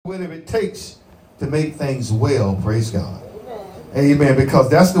whatever it takes to make things well, praise God. Amen. Because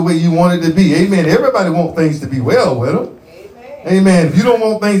that's the way you want it to be. Amen. Everybody wants things to be well with them. Amen. If you don't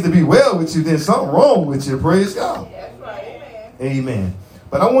want things to be well with you, then something wrong with you, praise God. That's right. Amen.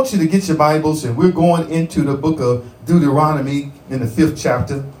 But I want you to get your Bibles, and we're going into the book of Deuteronomy in the 5th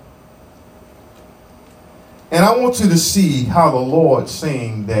chapter. And I want you to see how the Lord's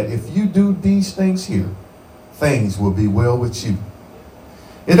saying that if you do these things here, things will be well with you.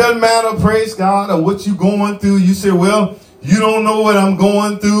 It doesn't matter, praise God, or what you're going through. You say, well, you don't know what I'm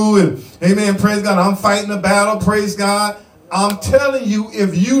going through. And amen, praise God, I'm fighting a battle, praise God. I'm telling you,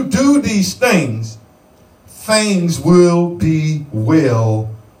 if you do these things, things will be well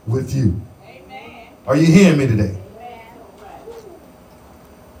with you. Amen. Are you hearing me today? Amen.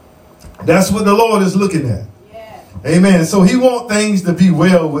 That's what the Lord is looking at. Yes. Amen. So he wants things to be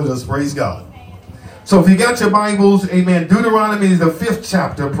well with us, praise God. So if you got your Bibles, amen, Deuteronomy is the 5th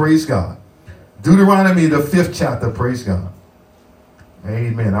chapter, praise God. Deuteronomy, the 5th chapter, praise God.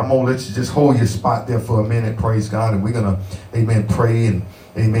 Amen. I'm going to let you just hold your spot there for a minute, praise God. And we're going to, amen, pray and,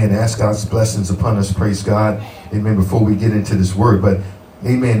 amen, ask God's blessings upon us, praise God. Amen, before we get into this word. But,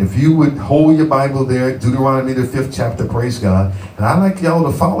 amen, if you would hold your Bible there, Deuteronomy, the 5th chapter, praise God. And I'd like y'all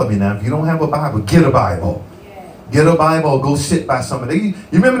to follow me now. If you don't have a Bible, get a Bible. Get a Bible or go sit by somebody. You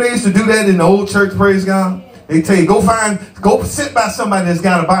remember they used to do that in the old church, praise God? They tell you, go sit by somebody that's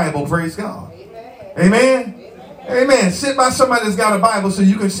got a Bible, praise God. Amen. Amen. Sit by somebody that's got a Bible so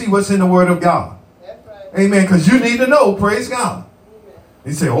you can see what's in the Word of God. Amen. Because you need to know, praise God.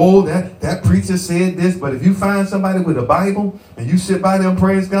 You say, oh, that preacher said this. But if you find somebody with a Bible and you sit by them,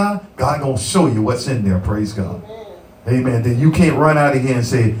 praise God, God going to show you what's in there, praise God. Amen. Then you can't run out of here and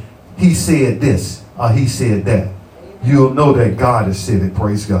say, he said this or he said that. You'll know that God has said it,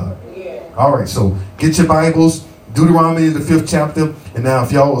 praise God. All right, so get your Bibles, Deuteronomy, the 5th chapter. And now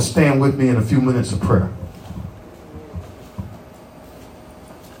if y'all will stand with me in a few minutes of prayer.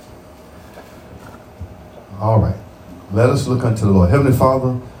 All right. Let us look unto the Lord. Heavenly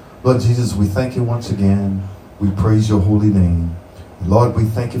Father, Lord Jesus, we thank you once again. We praise your holy name. Lord, we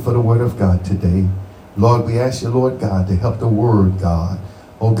thank you for the word of God today. Lord, we ask you, Lord God, to help the word, God.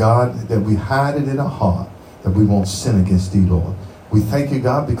 Oh, God, that we hide it in our heart, that we won't sin against thee, Lord. We thank you,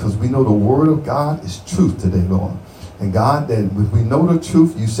 God, because we know the word of God is truth today, Lord. And God, that if we know the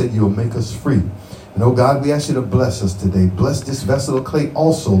truth, you said you'll make us free. And oh, God, we ask you to bless us today. Bless this vessel of clay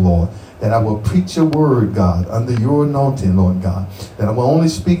also, Lord, that I will preach your word, God, under your anointing, Lord God, that I will only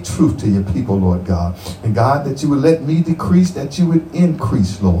speak truth to your people, Lord God. And God, that you would let me decrease, that you would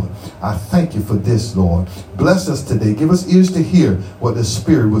increase, Lord. I thank you for this, Lord. Bless us today. Give us ears to hear what the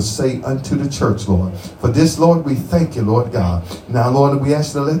Spirit will say unto the church, Lord. For this, Lord, we thank you, Lord God. Now, Lord, we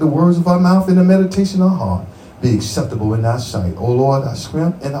ask you to let the words of our mouth and the meditation of our heart be acceptable in thy sight. O Lord, our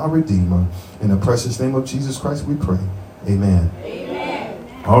strength and our Redeemer. In the precious name of Jesus Christ we pray. Amen.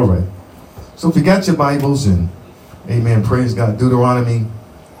 Amen. All right. So if you got your Bibles and, amen, praise God, Deuteronomy,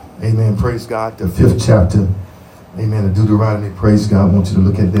 amen, praise God, the 5th chapter, amen, of Deuteronomy, praise God. I want you to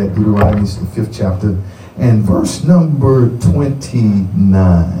look at that. Deuteronomy, the 5th chapter, and verse number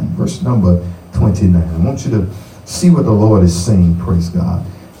 29. Verse number 29. I want you to see what the Lord is saying, praise God.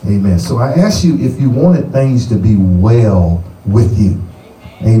 Amen. So I ask you if you wanted things to be well with you.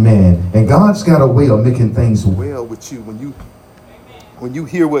 Amen. And God's got a way of making things well with you when you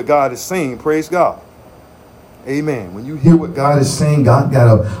hear what God is saying, praise God. Amen. When you hear what God is saying, God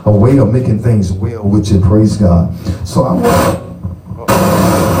got a way of making things well with you, praise God. So I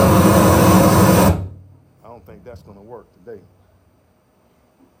don't think that's going to work today.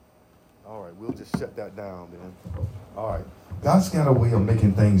 All right, we'll just shut that down then. All right. God's got a way of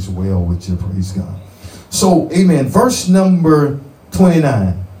making things well with you, praise God. So, amen. Verse number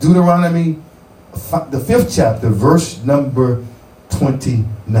 29. Deuteronomy, the 5th chapter, verse number 29.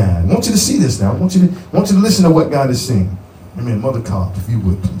 I want you to see this now. I want you to listen to what God is saying. Amen. Mother Cobb, if you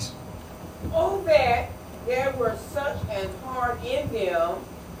would, please. Oh, that there were such an heart in them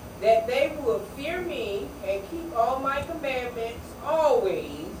that they would fear me and keep all my commandments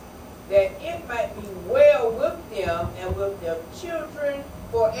always, that it might be well with them and with their children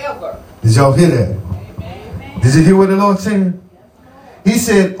forever. Did y'all hear that? Amen. Did you hear what the Lord said? He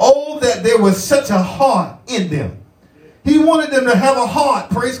said, oh, that there was such a heart in them. He wanted them to have a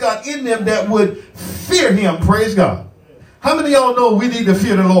heart, praise God, in them that would fear him, praise God. How many of y'all know we need to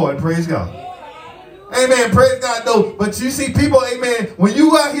fear the Lord, praise God? Amen, praise God, though. But you see people, amen, when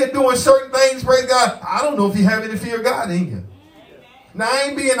you out here doing certain things, praise God, I don't know if you have any fear of God in you. Now, I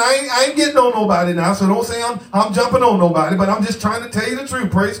ain't getting on nobody now, so don't say I'm jumping on nobody, but I'm just trying to tell you the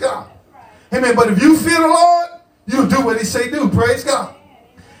truth, praise God. Amen, but if you fear the Lord, you'll do what he say do, praise God.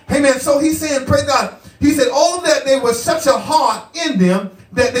 Amen. So he's saying, praise God. He said, oh, that there was such a heart in them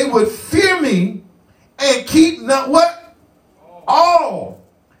that they would fear me and keep not what? All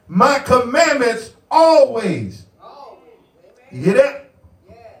my commandments always. You hear that?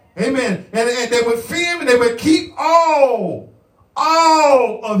 Amen. And they would fear him and they would keep all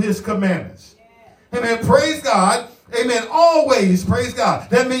of his commandments. Amen. Praise God. Amen. Always. Praise God.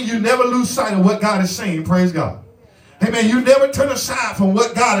 That means you never lose sight of what God is saying. Praise God. Amen. You never turn aside from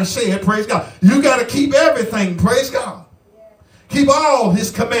what God has said. Praise God. You got to keep everything. Praise God. Keep all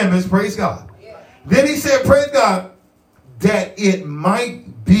his commandments. Praise God. Then he said, praise God, that it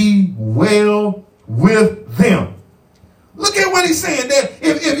might be well with them. Look at what he's saying. That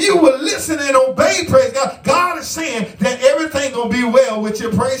if you will listen and obey, praise God, God is saying that everything going to be well with you.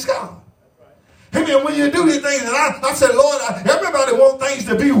 Praise God. Amen. When you do these things, and I said, Lord, everybody wants things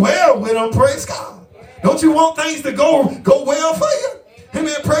to be well with them. Praise God. Don't you want things to go well for you?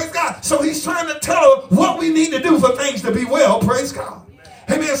 Amen. Praise God. So he's trying to tell us what we need to do for things to be well. Praise God.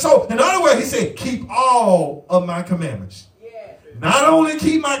 Amen. So in other words, he said, keep all of my commandments. Not only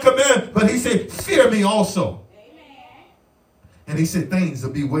keep my commandments, but he said, fear me also. And he said, things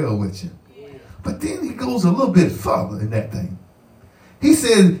will be well with you. But then he goes a little bit further in that thing. He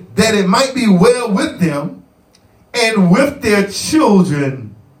said that it might be well with them and with their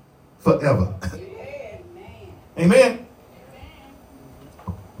children forever. Amen. Amen.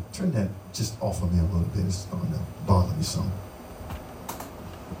 Turn that just off of me a little bit. It's starting to bother me some.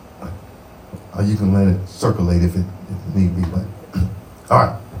 Or you can let it circulate if need be. But all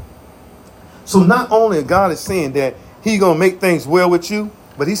right. So not only God is saying that he's going to make things well with you,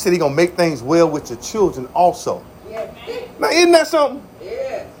 but he said he's going to make things well with your children also. Now, isn't that something?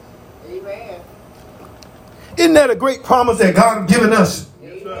 Yes. Amen. Isn't that a great promise that God has given us?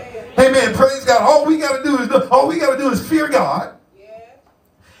 Amen. Amen. Praise God. All we got to do is fear God. Yes.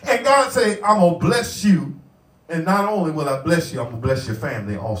 And God say, I'm going to bless you. And not only will I bless you, I'm going to bless your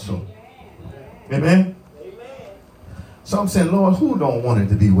family also. Amen. Amen. So I'm saying, Lord, who don't want it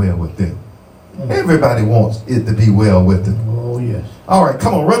to be well with them? Everybody wants it to be well with them. Oh, yes. All right,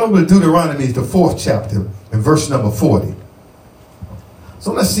 come on, run over to Deuteronomy, the 4th chapter, and verse number 40.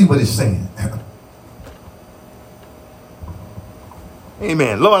 So let's see what it's saying.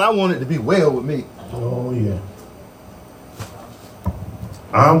 Amen. Lord, I want it to be well with me. Oh, yeah.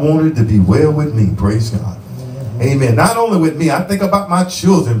 I want it to be well with me. Praise God. Amen. Not only with me, I think about my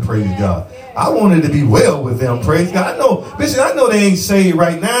children. Praise God. I want it to be well with them. Praise God. I know, Bishop, I know they ain't saved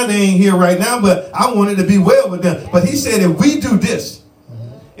right now. They ain't here right now, but I want it to be well with them. But he said, if we do this,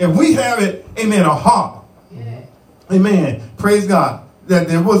 if we have it, amen, a heart, amen, praise God, that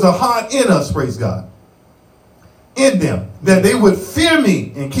there was a heart in us, praise God, in them, that they would fear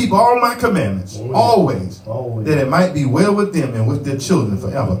me and keep all my commandments, always, that it might be well with them and with their children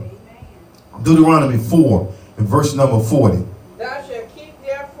forever. Deuteronomy 4 and verse number 40. Thou shalt keep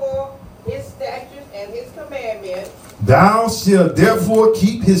therefore his statutes and his commandments. Thou shalt therefore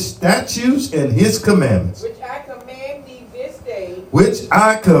keep his statutes and his commandments. Which I command thee this day. Which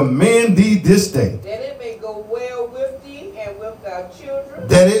I command thee this day. That it may go well with thee and with thy children.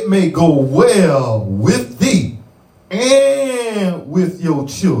 That it may go well with thee and with your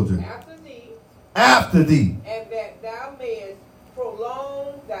children. After thee. And that thou mayest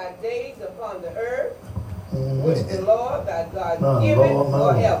prolong thy days upon the earth. Which the Lord thy God giveth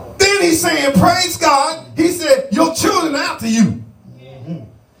forever. Then he's saying, praise God. He said, your children after you.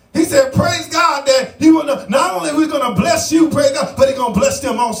 He said, praise God that he will not only we're going to bless you, praise God, but he's going to bless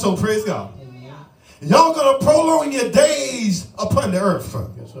them also, praise God. Y'all going to prolong your days upon the earth.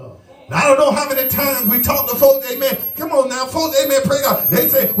 Yes, sir. Now, I don't know how many times we talk to folks, amen. Come on now, folks, amen, praise God. They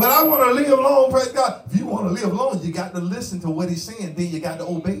say, well, I want to live long, praise God. If you want to live long, you got to listen to what he's saying, then you got to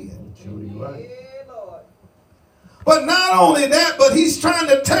obey it. Right. But not only that, but he's trying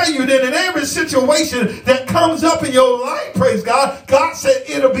to tell you that in every situation that comes up in your life, praise God, God said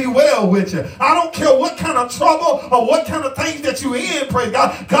it'll be well with you. I don't care what kind of trouble or what kind of things that you're in, praise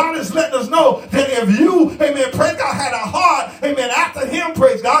God. God is letting us know that if you, amen, praise God, had a heart, amen, after him,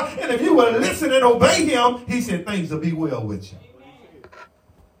 praise God, and if you will listen and obey him, he said things will be well with you.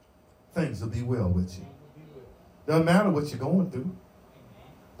 Things will be well with you. Doesn't matter what you're going through.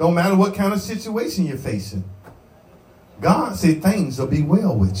 Don't matter what kind of situation you're facing. God said things will be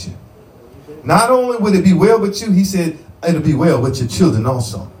well with you. Not only will it be well with you, he said it'll be well with your children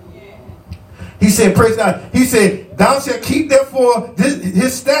also. He said, praise God, he said, thou shalt keep therefore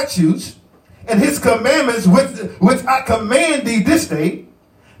his statutes and his commandments which I command thee this day,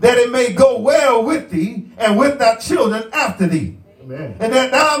 that it may go well with thee and with thy children after thee. Amen. And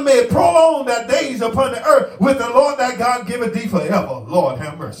that thou may prolong thy days upon the earth with the Lord thy God giveth thee forever. Lord,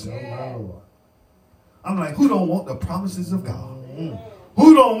 have mercy. Yeah. I'm like, who don't want the promises of God?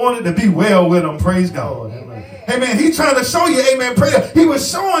 Who don't want it to be well with them? Praise God. Amen. He's trying to show you, amen, praise God. He was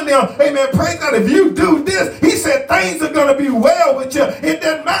showing them, amen, praise God, if you do this, he said things are going to be well with you. It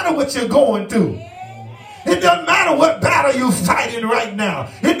doesn't matter what you're going through. It doesn't matter what battle you're fighting right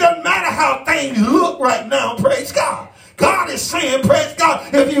now. It doesn't matter how things look right now. Praise God. God is saying, praise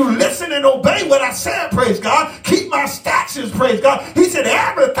God, if you listen and obey what I said, praise God, keep my statutes, praise God. He said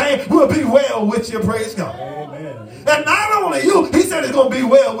everything will be well with you, praise God. Amen. And not only you, he said it's going to be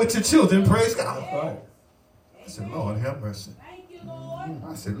well with your children, praise God. Right. I said, Lord, have mercy. Thank you, Lord.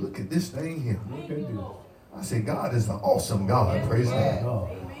 I said, look at this thing here. Look at this. I said, God is an awesome God, praise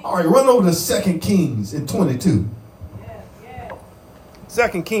God. All right, run over to 2 Kings in 22.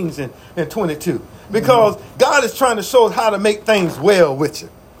 2 Kings in 22. Because God is trying to show us how to make things well with you.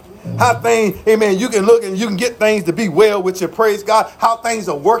 How things, amen, you can look and you can get things to be well with you, praise God. How things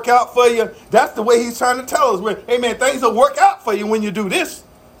will work out for you. That's the way he's trying to tell us. Amen, things will work out for you when you do this.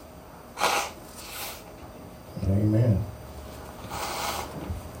 Amen.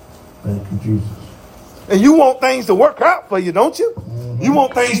 Thank you, Jesus. And you want things to work out for you, don't you? Mm-hmm. You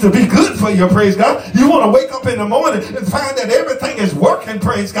want things to be good for you, praise God. You want to wake up in the morning and find that everything is working,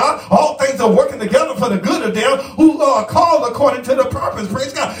 praise God. All things are working together for the good of them who are called according to the purpose,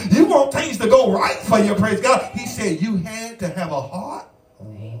 praise God. You want things to go right for you, praise God. He said you had to have a heart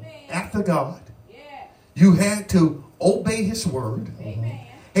after God. You had to obey his word. Amen.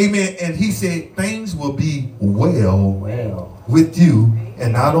 Amen. And he said things will be well with you,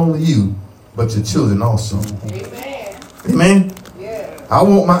 and not only you, but your children also. Amen. Amen. Yeah. I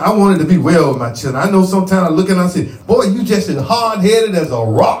want it to be well with my children. I know sometimes I look and I say, boy, you just as hard-headed as a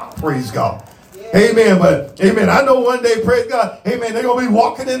rock, praise God. Yeah. Amen. But amen. I know one day, praise God, amen, they're gonna be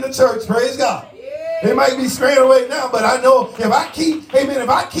walking in the church, praise God. Yeah. They might be straying away now, but I know if I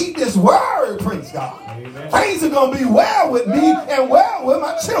keep this word, praise God, amen, things are gonna be well with me and well with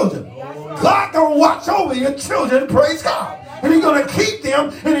my children. God gonna watch over your children, praise God. And he's going to keep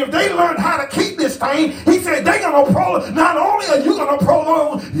them. And if they learn how to keep this thing, he said they're going to prolong. Not only are you going to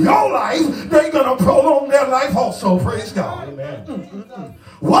prolong your life, they're going to prolong their life also. Praise God. Amen.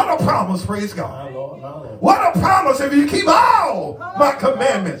 What a promise. Praise God. What a promise if you keep all my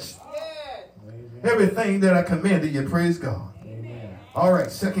commandments. Everything that I commanded you. Praise God. Amen. All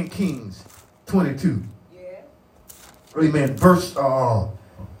right. 2 Kings 22. Amen. Verse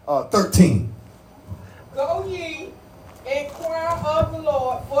 13. Go ye. Inquire of the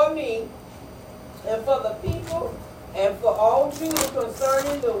Lord for me and for the people and for all Judah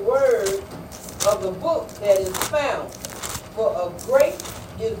concerning the word of the book that is found. For a great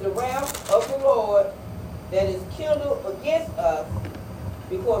is the wrath of the Lord that is kindled against us,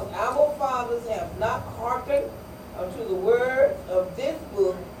 because our fathers have not hearkened unto the words of this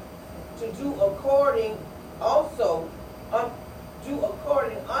book to do according unto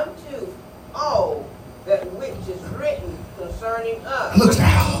all that which is written concerning us. Look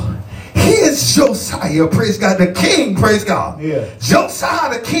now. Here's Josiah, praise God, the king, praise God. Yeah.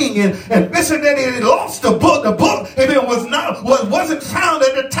 Josiah the king, and Bishop that he lost the book. The book, and it wasn't found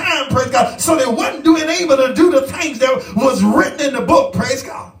at the time, praise God. So they wasn't able to do the things that was written in the book, praise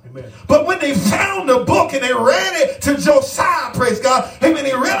God. Amen. But when they found the book and they read it to Josiah, praise God, amen,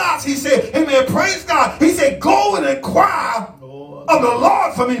 he realized, he said, amen, praise God. He said, go and inquire of the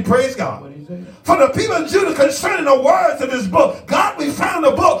Lord for me, praise God. For the people of Judah concerning the words of this book. God, we found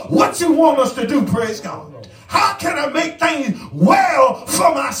the book. What you want us to do, praise God? How can I make things well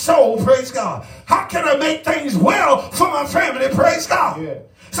for my soul, praise God? How can I make things well for my family, praise God? Yeah.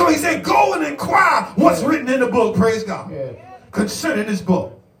 So he said, go and inquire what's written in the book, praise God, concerning this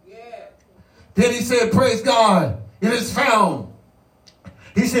book. Yeah. Then he said, praise God, it is found.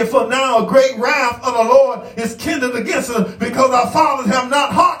 He said, for now a great wrath of the Lord is kindled against us, because our fathers have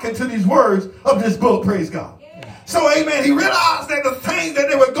not hearkened to these words of this book, praise God. Yeah. So, amen, he realized that the things that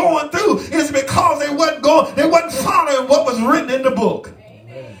they were going through is because they wasn't following what was written in the book.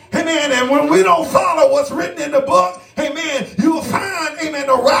 Amen. And when we don't follow what's written in the book, amen, you will find, amen,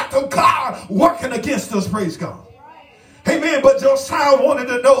 the wrath of God working against us, praise God. Amen. But Josiah wanted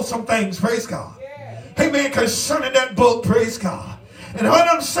to know some things, praise God. Amen, concerning that book, praise God. And what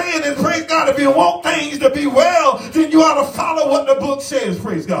I'm saying is, praise God, if you want things to be well, then you ought to follow what the book says,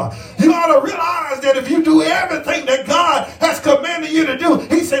 praise God. You ought to realize that if you do everything that God has commanded you to do,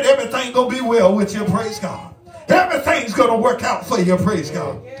 he said everything going to be well with you, praise God. Everything's going to work out for you, praise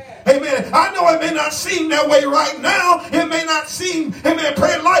God. Amen. amen, I know it may not seem that way right now. It may not seem, amen,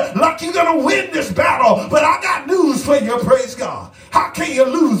 praise like you're going to win this battle. But I got news for you, praise God. How can you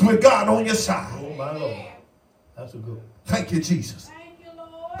lose with God on your side? Oh, my Lord. That's a good one. Thank you, Jesus. Thank you,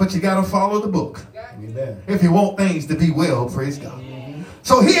 Lord. But you got to follow the book Amen. if you want things to be well, praise God.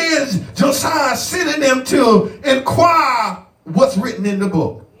 So here is Josiah sending them to inquire what's written in the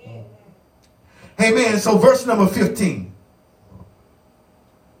book. Amen. So verse number 15.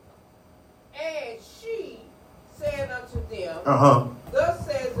 And she said unto them, Thus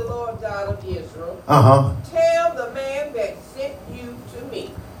says the Lord God of Israel, Tell the man that sent you to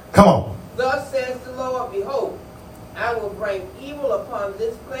me. Come on. Thus says the Lord, Behold, I will bring evil upon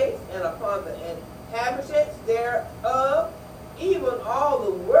this place and upon the inhabitants thereof, even all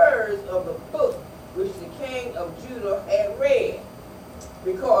the words of the book which the king of Judah had read,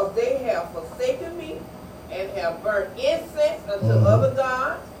 because they have forsaken me and have burnt incense unto other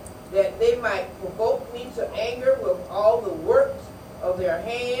gods, that they might provoke me to anger with all the works of their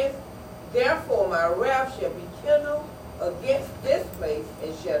hands. Therefore my wrath shall be kindled against this place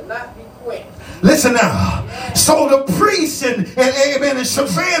and shall not be quenched. Listen now. So the priests and amen, and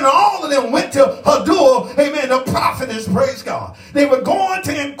Shaphan and all of them went to her door, amen, the prophetess, praise God. They were going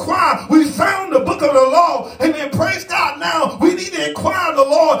to inquire. We found the book of the law, amen, praise God. Now we need to inquire the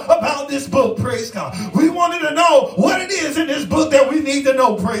Lord about this book, praise God. We wanted to know what it is in this book that we need to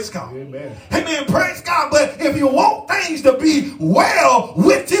know, praise God. Amen. Amen, praise God. But if you want things to be well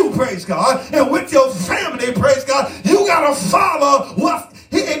with you, praise God, and with your family, praise God, you got to follow what,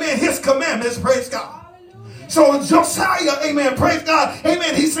 amen, his commandments, praise God. So Josiah, amen, praise God,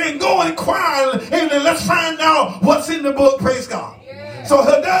 amen, he's saying go inquire, amen, let's find out what's in the book, praise God. Yeah. So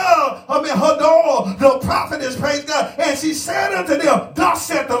Hadar, the prophetess, praise God, and she said unto them, Thus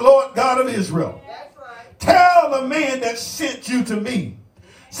saith the Lord God of Israel, That's right. Tell the man that sent you to me,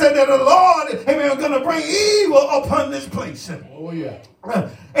 said that the Lord, amen, is going to bring evil upon this place. Oh, yeah.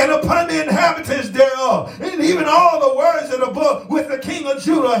 And upon the inhabitants thereof, and even all the words of the book which the king of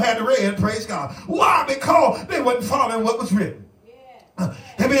Judah had read, praise God. Why? Because they weren't following what was written.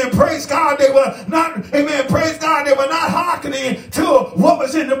 Amen, praise God, they were not, amen, praise God, they were not hearkening to what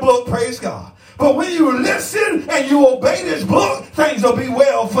was in the book, praise God. But when you listen and you obey this book, things will be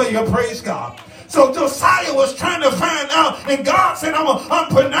well for you, praise God. So Josiah was trying to find out, and God said, I'm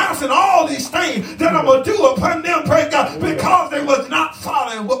pronouncing all these things that I'm going to do upon them, praise God, because they was not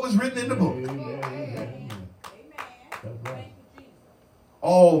following what was written in the book. Amen.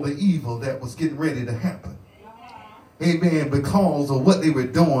 All the evil that was getting ready to happen. Amen, because of what they were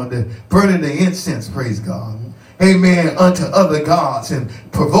doing, burning the incense, praise God. Amen, unto other gods and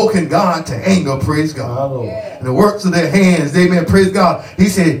provoking God to anger, praise God. Yeah. And the works of their hands, amen, praise God. He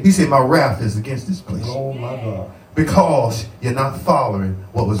said, my wrath is against this place. Oh, my God. Because you're not following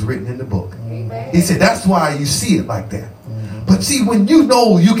what was written in the book. Amen. He said, that's why you see it like that. But see, when you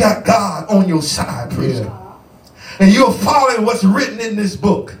know you got God on your side, praise God, and you're following what's written in this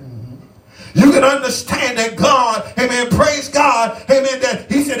book, you can understand that God, amen, praise God, amen, that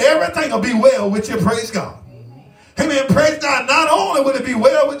he said everything will be well with you, praise God. Amen, praise God. Not only will it be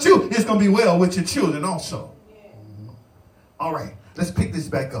well with you, it's going to be well with your children also. All right, let's pick this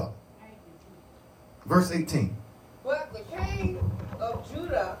back up. Verse 18. But the king of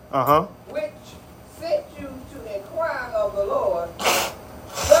Judah, which sent you to inquire of the Lord,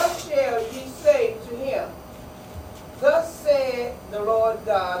 thus shall ye say to him, Thus said the Lord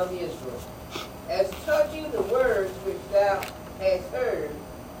God of Israel, as touching the words which thou hast heard,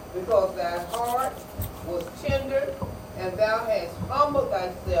 because thy heart was tender, and thou hast humbled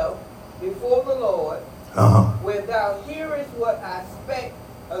thyself before the Lord, when thou hearest what I spake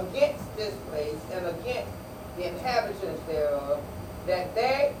against this place and against the inhabitants thereof, that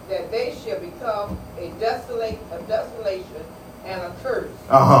they shall become a desolation and a curse,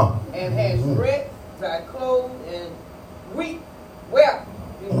 and hast rent thy clothes and wept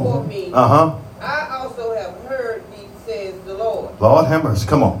before me. I also have heard thee, says the Lord. Lord have mercy.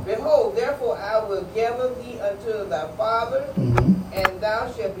 Come on. Behold, therefore I will gather thee unto thy father, and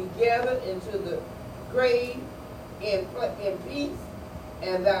thou shalt be gathered into the grave in peace,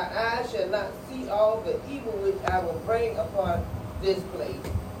 and thy eyes shall not see all the evil which I will bring upon this place.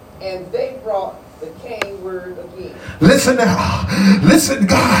 And they brought the cane word again. Listen now. Listen,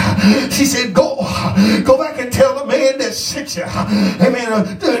 God. She said, go back and tell the man that sent you,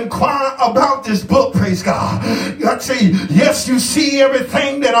 amen, to inquire about this book, praise God. God say, yes, you see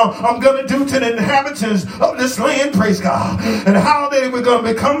everything that I'm going to do to the inhabitants of this land, praise God, and how they were going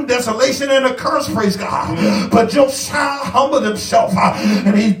to become desolation and a curse, praise God. But Josiah humbled himself,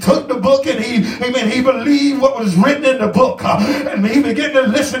 and he took the book, and he believed what was written in the book, and he began to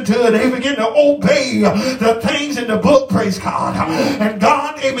listen to it, and he began to obey the things in the book, praise God. And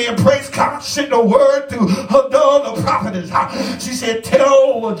God, amen, praise God, sent a word to Huddah the prophetess. She said,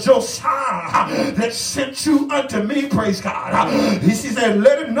 tell Josiah that sent you unto me, praise God. She said,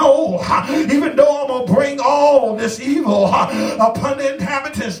 let him know, even though I'm going to bring all this evil upon the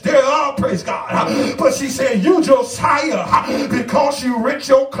inhabitants thereof, praise God. But she said, you, Josiah, because you rent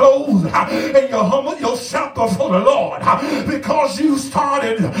your clothes and you humbled yourself before the Lord, because you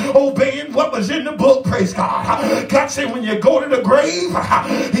started obeying what was in the book, praise God. God said, when you go to the grave,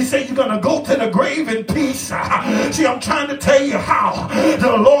 he said, you're going to go to the grave in peace. See, I'm trying to tell you how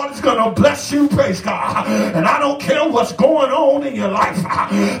the Lord is going to bless you, praise God. And I don't care what's going on in your life.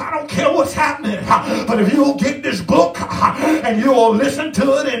 I don't care what's happening. But if you'll get this book and you'll listen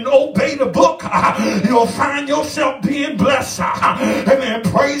to it and obey the book, you'll find yourself being blessed. Amen.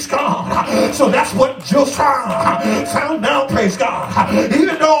 Praise God. So that's what Josiah found out, praise God.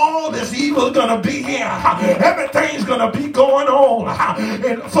 Even though all this evil is going to be here, everything's going to be going on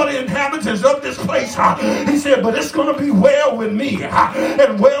and for the inhabitants of this place, he said, but it's going to be well with me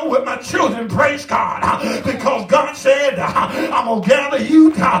and well with my children, praise God, because God said, I'm going to gather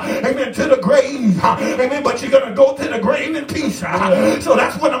you, amen, to the grave, amen, but you're going to go to the grave in peace. So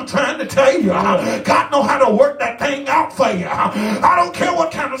that's what I'm trying to tell you. God know how to work that thing out for you. I don't care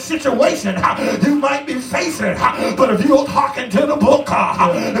what kind of situation you might be facing, but if you're talking to the book,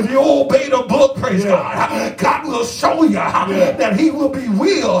 if you obey the book, praise God, God will show you that he will be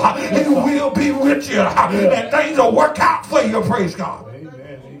he will be with you, and things will work out for you, praise God.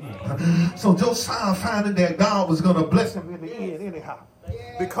 Amen. So Josiah found that God was going to bless him in the end anyhow,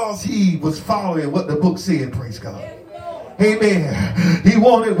 because he was following what the book said, praise God. Amen. He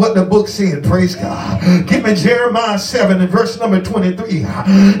wanted what the book said, praise God. Give me Jeremiah 7 and verse number 23.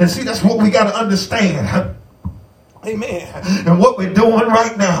 And see, that's what we got to understand. Amen. And what we're doing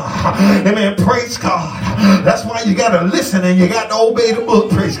right now, amen, praise God. That's why you got to listen and you got to obey the book,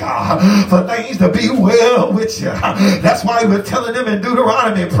 praise God, for things to be well with you. That's why we're telling them in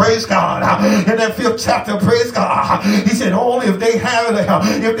Deuteronomy, praise God, in that 5th chapter, praise God. He said only if they had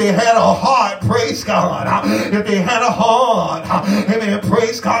a heart, praise God, if they had a heart, amen,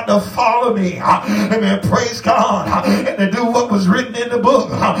 praise God, to follow me, amen, praise God, and to do what was written in the book,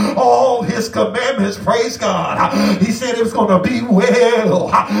 all his commandments, praise God. He said it was going to be well.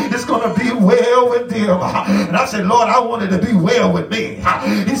 It's going to be well with them. And I said, Lord, I wanted to be well with me.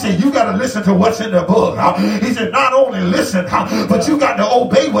 He said, you got to listen to what's in the book. He said, not only listen, but you got to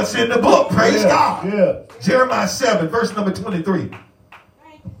obey what's in the book. Praise God. Yeah. Jeremiah 7, verse number 23.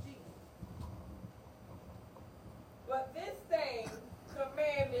 But this thing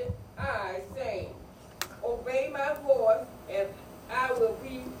commanded I, saying, obey my voice, and I will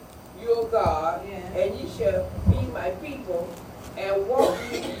be your God, and ye shall be my people, and walk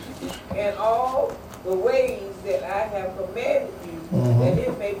ye in all the ways that I have commanded you, that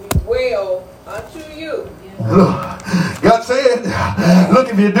it may be well unto you. God said, look,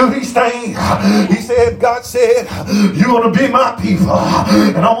 if you do these things, he said, God said, you're going to be my people,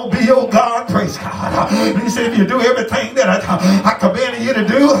 and I'm going to be your God, praise God. He said, if you do everything that I commanded you to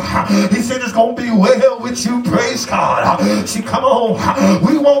do, he said, it's going to be well with you, praise God. See, come on,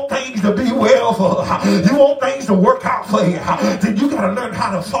 we want things to be well for you, want things to work out for you, then you got to learn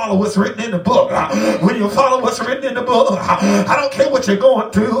how to follow what's written in the book. When you follow what's written in the book, I don't care what you're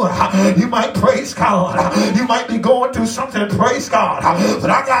going through, you might praise God, you might be going through something, praise God, but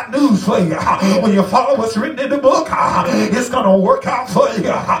I got news for you. When you follow what's written in the book, it's going to work out for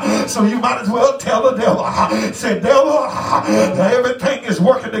you. So you might as well tell the devil, say, devil, everything is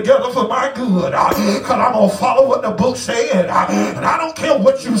working together for my good, because I'm going to follow what the book said. And I don't care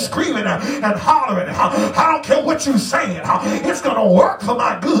what you screaming and hollering, I don't care what you saying, it's going to work for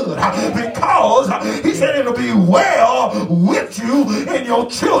my good, because he said it'll be well with you and your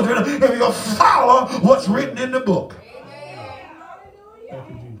children if you follow what's written in the book.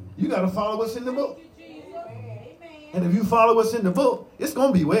 You got to follow what's in the book. And if you follow what's in the book, it's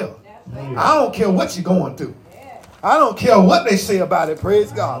going to be well. I don't care what you're going through. I don't care what they say about it.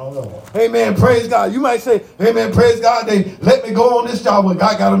 Praise God. Amen. Praise God. You might say, amen. Praise God. They let me go on this job when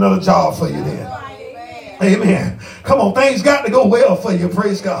God got another job for you then. Amen. Come on, things got to go well for you,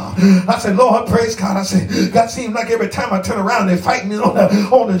 praise God. I said, Lord, praise God. I said, God seems like every time I turn around, they fight me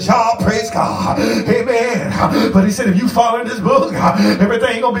on the job, praise God. Amen. But he said, if you follow this book,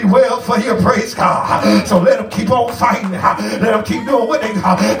 everything gonna be well for you, praise God. So let them keep on fighting. Let them keep doing what they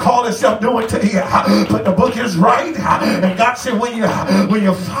call themselves doing to you. But the book is right. And God said, when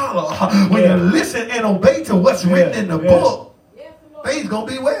you follow, when you listen and obey to what's written in the book, things gonna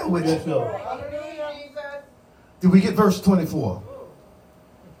be well with you. Did we get verse 24?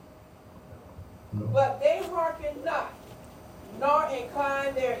 But they hearken not, nor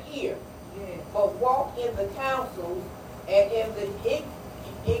incline their ear, but walk in the counsels and in the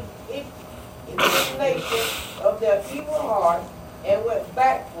inclination of their evil heart, and went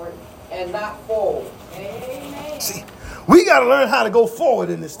backward and not forward. Amen. See, we got to learn how to go forward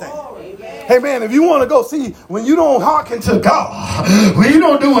in this thing. Amen. Hey man, if you want to go, see, when you don't hearken to God, when you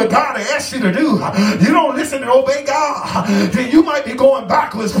don't do what God asks you to do, you don't listen and obey God, then you might be going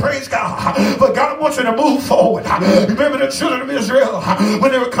backwards, praise God. But God wants you to move forward. Remember the children of Israel,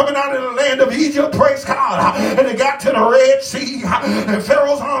 when they were coming out of the land of Egypt, praise God, and they got to the Red Sea, and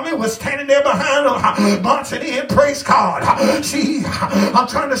Pharaoh's army was standing there behind them, marching in, praise God. See, I'm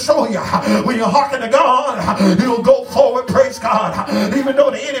trying to show you, when you hearken to God, you'll go forward, praise God, even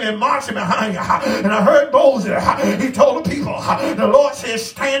though the enemy marching behind you. And I heard Moses, he told the people, the Lord says,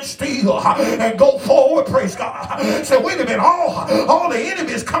 stand still and go forward, praise God. Say, wait a minute, all the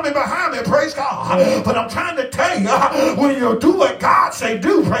enemies coming behind me, praise God. But I'm trying to tell you, when you do what God say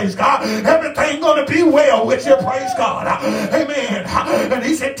do, praise God, everything going to be well with you, praise God. Amen. And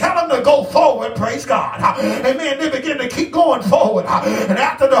he said, tell them to go forward, praise God. Amen. They begin to keep going forward. And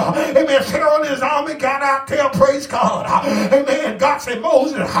after amen, Pharaoh and his army got out there, praise God. Amen. God said,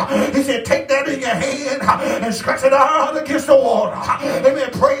 Moses, he said, take that in your hand and stretch it out against the water.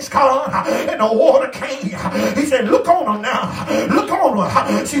 Amen. Praise God. And the water came. He said, look on them now. Look on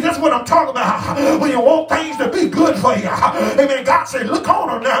them. See, that's what I'm talking about. When you want things to be good for you. Amen. God said, look on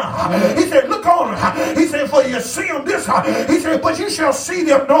them now. He said, look on them. He said, for you see them this. He said, but you shall see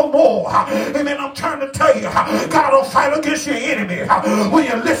them no more. Amen. I'm trying to tell you, God will fight against your enemy. When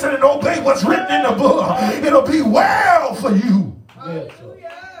you listen and obey what's written in the book, it'll be well for you.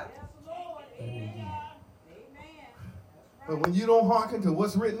 But when you don't hearken to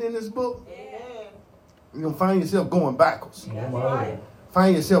what's written in this book, you're going to find yourself going backwards.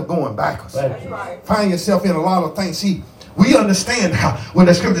 Find yourself going backwards. Find yourself in a lot of things. See, we understand how, when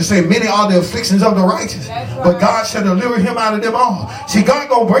the scriptures say, many are the afflictions of the righteous, but God shall deliver him out of them all. See, God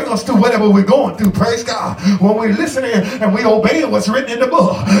going to bring us through whatever we're going through, praise God. When we listen and we obey what's written in the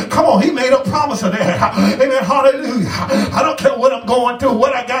book, come on, he made a promise of that. Amen, hallelujah. I don't care what I'm going through,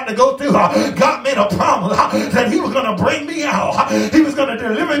 what I got to go through. God made a promise that he was going to bring me out. He was going to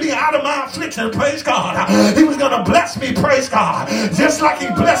deliver me out of my affliction, praise God. He was going to bless me, praise God, just like he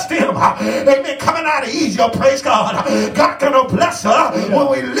blessed them. Amen, coming out of Egypt, praise God. God gonna bless her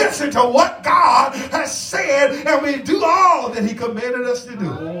when we listen to what God has said and we do all that he commanded us to do.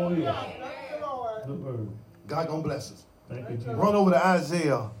 Oh, yeah. God gonna bless us. Thank you, Jesus. Run over to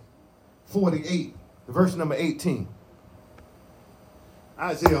Isaiah 48, verse number 18.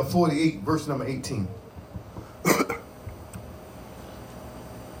 Isaiah 48, verse number 18.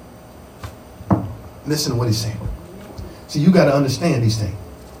 Listen to what he's saying. See, you got to understand these things.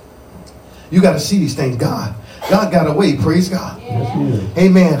 You got to see these things. God got a way, praise God. Yes,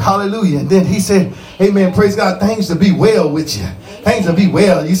 amen, hallelujah. And then he said, amen, praise God, things to be well with you. Things will be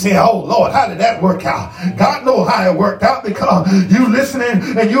well. You say, oh Lord, how did that work out? God knows how it worked out because you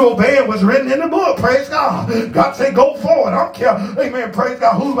listening and you obeying what's written in the book. Praise God. God said, go forward. I don't care, amen, praise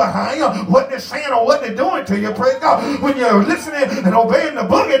God, who's behind you, what they're saying or what they're doing to you. Praise God. When you're listening and obeying the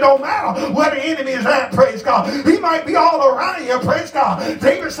book, it don't matter where the enemy is at. Praise God. He might be all around you. Praise God.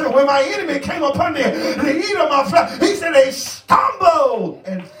 David said, when my enemy came upon me to eat of my flesh, he said they stumbled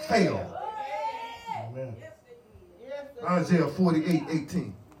and failed. Isaiah 48,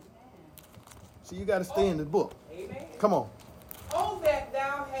 18. So you got to stay in the book. Amen. Come on. Oh, that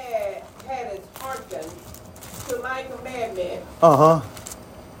thou hadst hearkened to my commandment,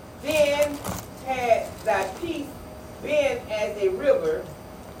 then had thy peace been as a river,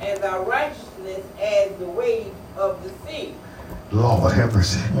 and thy righteousness as the wave of the sea. Lord have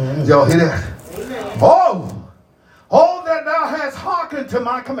mercy. Y'all hear that? Amen. Oh, that thou hast hearkened to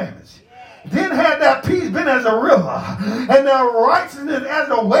my commandments. Then had that peace been as a river, and their righteousness as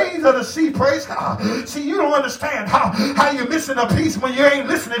the waves of the sea. Praise God. See, you don't understand how you're missing a peace when you ain't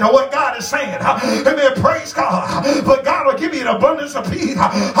listening to what God is saying. Amen. Praise God. But God will give you an abundance of peace.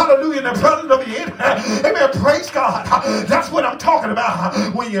 Hallelujah. In the presence of your enemy. Amen. Praise God. That's what I'm talking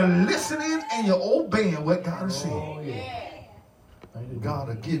about. When you're listening and you're obeying what God is saying. God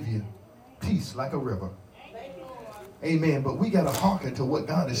will give you peace like a river. Amen. But we got to hearken to what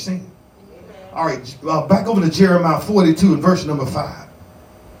God is saying. All right, back over to Jeremiah 42 and verse number 5.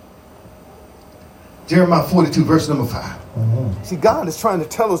 Jeremiah 42, verse number 5. Mm-hmm. See, God is trying to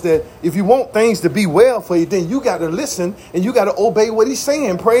tell us that if you want things to be well for you, then you got to listen and you got to obey what he's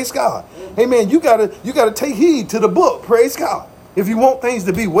saying. Praise God. Amen. You got to take heed to the book. Praise God. If you want things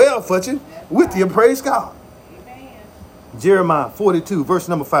to be well for you, with you, praise God. Amen. Jeremiah 42, verse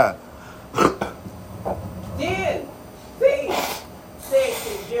number 5. Then faith said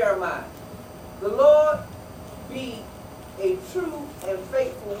to Jeremiah, the Lord be a true and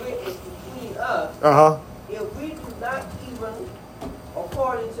faithful witness between us, if we do not even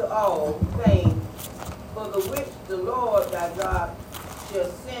according to all things for the which the Lord thy God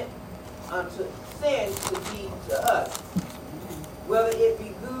shall send to be to us, whether it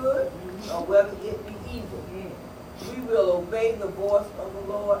be good or whether it be evil. We will obey the voice of the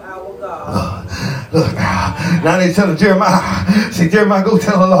Lord our God. Look now they telling Jeremiah, say, Jeremiah, go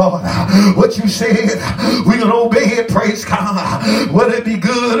tell the Lord what you said. We're going to obey it, praise God. Whether it be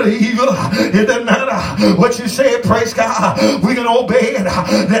good or evil, it doesn't matter what you said, praise God. We're going to obey it.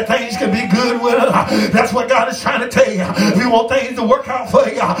 That things can be good with us. That's what God is trying to tell you. If you want things to work out for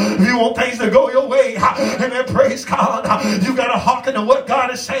you, if you want things to go your way, amen, praise God, you got to hearken to what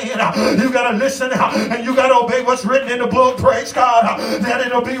God is saying. You got to listen and you got to obey what's written in the book, praise God, that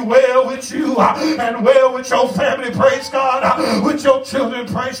it'll be well with you and well with your family, praise God, with your children,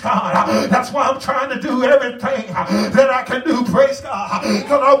 praise God. That's why I'm trying to do everything that I can do, praise God,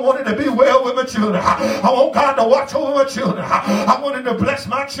 because I want it to be well with my children. I want God to watch over my children. I want him to bless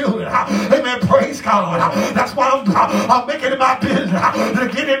my children. Amen, praise God. That's why I'm making it my business to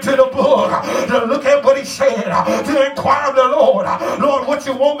get into the book, to look at what he said, to inquire of the Lord. Lord, what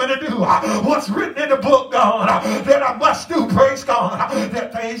you want me to do? What's written in the book, God, that I must do, praise God,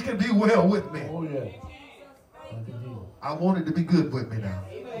 that things can be well with me. Oh, yeah. I want it to be good with me now.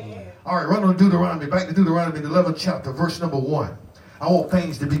 Amen. All right, run on Deuteronomy, back to Deuteronomy, the 11th chapter, verse number 1. I want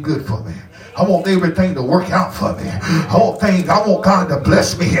things to be good for me. I want everything to work out for me. I want God to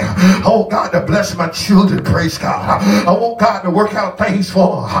bless me. I want God to bless my children, praise God. I want God to work out things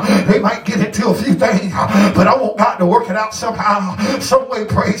for them. They might get into a few things, but I want God to work it out somehow, some way,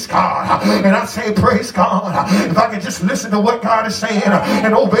 praise God. And I say, praise God, if I can just listen to what God is saying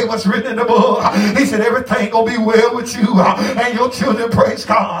and obey what's written in the book, he said everything gonna be well with you and your children, praise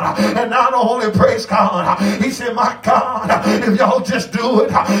God. And not only praise God, he said, my God, if y'all just do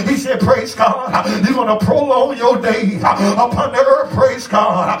it, he said, praise God, you're going to prolong your days upon the earth, praise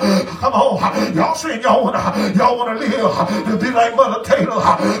God. Come on, y'all saying y'all want to live to be like Mother Taylor.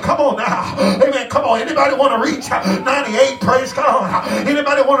 Come on now, amen. Come on, anybody want to reach 98, praise God?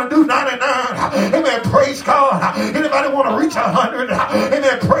 Anybody want to do 99, amen, praise God? Anybody want to reach 100,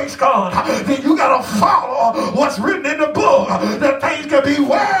 amen, praise God? Then you got to follow what's written in the book, that things can be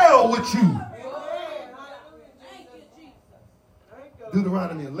well with you.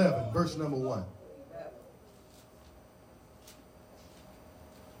 Deuteronomy 11, verse number 1.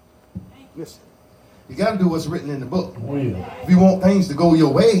 Listen, you got to do what's written in the book. Oh, yeah. If you want things to go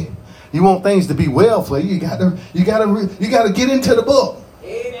your way, you want things to be well for you, you got to get into the book.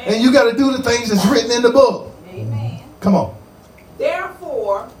 Amen. And you got to do the things that's written in the book. Amen. Come on.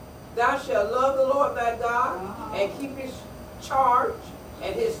 Therefore, thou shalt love the Lord thy God and keep his charge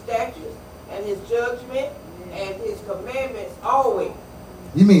and his statutes and his judgment and his commandments always.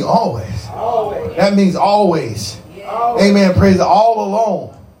 You mean always? Always. That means always. Yeah. Amen. Praise God. All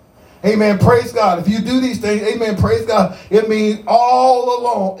along. Amen. Praise God. If you do these things, amen. Praise God. It means all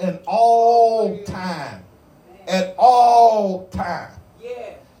along and all time. At all time.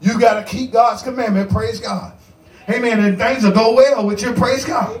 Yeah. You got to keep God's commandment. Praise God. Amen. And things will go well with you. Praise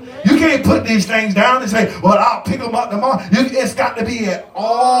God. Amen. You can't put these things down and say, well, I'll pick them up tomorrow. It's got to be at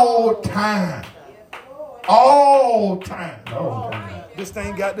all time. All time. This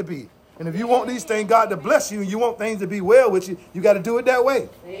thing got to be. And if you want these things, God to bless you, and you want things to be well with you, you got to do it that way.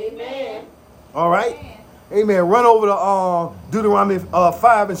 Amen. All right? Amen. Run over to Deuteronomy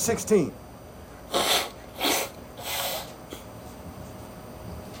 5 and 16.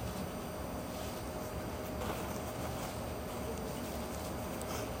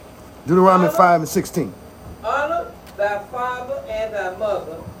 Deuteronomy 5 and 16. Honor thy father and thy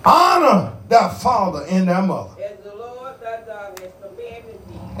mother, Honor thy father and thy mother. As the Lord thy God has commanded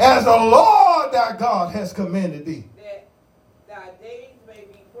thee. As the Lord thy God has commanded thee. That thy days may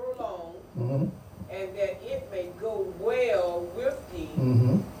be prolonged. Mm-hmm. And that it may go well with thee.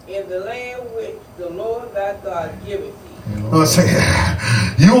 Mm-hmm. In the land which the Lord thy God giveth thee. I say,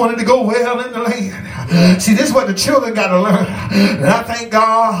 you wanted to go well in the land. See, this is what the children got to learn. And I thank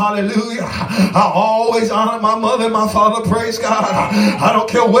God, hallelujah. I always honor my mother and my father, praise God. I don't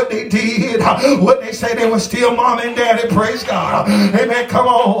care what they did, what they say, they were still mom and daddy, praise God. Amen, come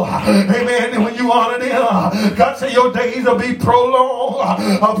on. Amen, and when you honor them, God say your days will be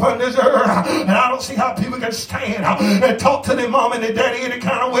prolonged upon this earth. And I don't see how people can stand and talk to their mom and their daddy any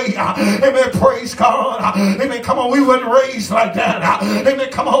kind of way. Amen, praise God. Amen, come on, we weren't raised like that. Amen,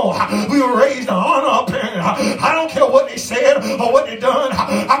 come on. We were raised to honor our parents. I don't care what they said or what they done.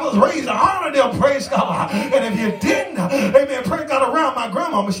 I was raised to honor them, praise God. And if you didn't, amen, praise God, around my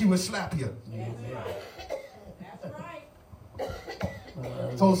grandmama, she would slap you. That's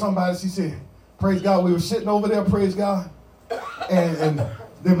right. Told somebody, she said, praise God, we were sitting over there, praise God. And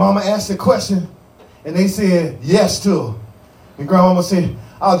their mama asked a question, and they said yes to her. And grandmama said,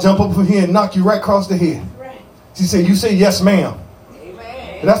 I'll jump up from here and knock you right across the head. She said, you say yes, ma'am.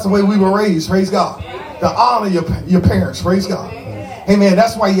 Amen. And that's the way we were raised, praise God. To honor your parents, praise God. Amen.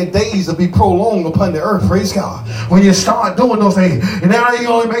 That's why your days will be prolonged upon the earth, praise God. When you start doing those things. And now he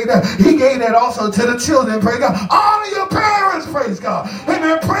only made that. He gave that also to the children, praise God. Honor your parents, praise God.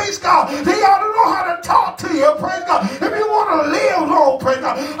 Amen. Praise God. They ought to know how to talk to you, praise God. If you want to live long, praise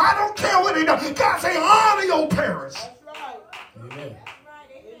God. I don't care what they do. God say honor your parents. That's right. Amen. That's right.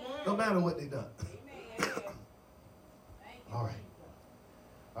 Amen. No matter what they done. Amen. All right.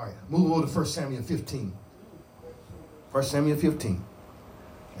 All right. Move over to 1 Samuel 15. 1 Samuel 15.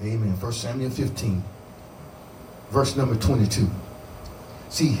 Amen. 1 Samuel 15. Verse number 22.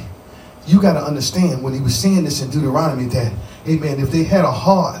 See, you got to understand when he was saying this in Deuteronomy that, amen, if they had a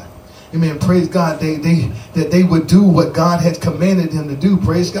heart, amen, praise God, that they would do what God had commanded them to do,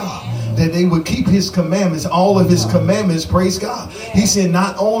 praise God. That they would keep his commandments, all of his commandments, praise God. He said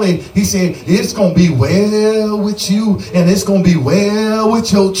not only, he said it's going to be well with you and it's going to be well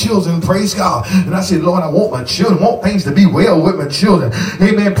with your children, praise God. And I said, Lord, I want my children, I want things to be well with my children.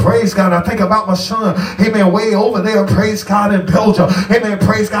 Amen, praise God. I think about my son, amen, way over there, praise God, in Belgium. Amen,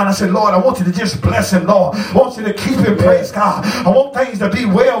 praise God. I said, Lord, I want you to just bless him, Lord. I want you to keep him, praise God. I want things to be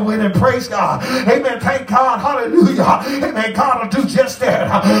well with him, praise God. Amen, thank God, hallelujah. Amen, God will do just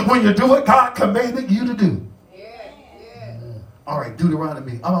that when you do what God commanded you to do. Yeah. All right,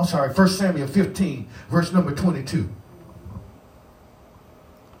 Deuteronomy. I'm sorry, 1 Samuel 15, verse number 22.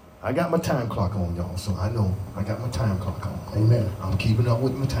 I got my time clock on, y'all, so I know I got my time clock on. Amen. I'm keeping up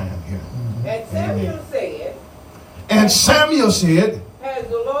with my time here. And Samuel said, And Samuel said, has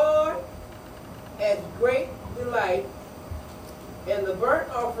the Lord as great delight in the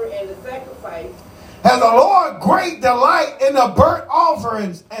burnt offering and the sacrifice, has the Lord great delight in the burnt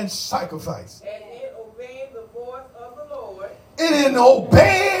offerings and sacrifice, and in obeying the voice of the Lord. and in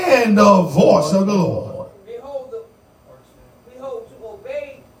obeying the voice of the Lord. Behold, to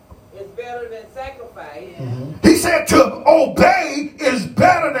obey is better than sacrifice, He said to obey is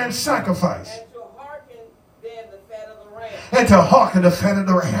better than sacrifice. and to hearken than the fat of the ram. And to hearken the fat of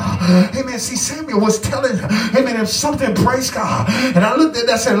the ram. Amen. See, Samuel was telling, amen, if something, praise God. And I looked at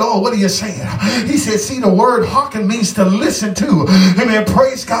that and said, Lord, what are you saying? He said, see, the word hearken means to listen to. Amen.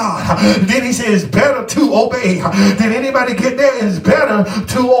 Praise God. Then he said, it's better to obey. Did anybody get that? It's better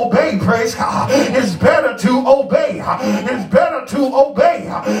to obey. Praise God. It's better to obey. It's better to obey.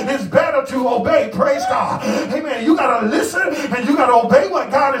 It's better to obey. Praise God. Amen. You got to listen and you got to obey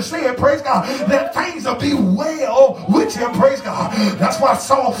what God is saying. Praise God. That things will be well with you. Praise God. That's why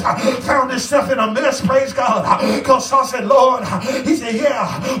Saul found himself in a mess. Praise God. Because Saul said, Lord, he said,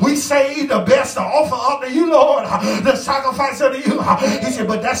 yeah, we saved the best to offer up to you, Lord, the sacrifice unto you. He said,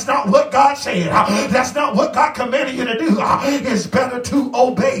 but that's not what God said. That's not what God commanded you to do. It's better to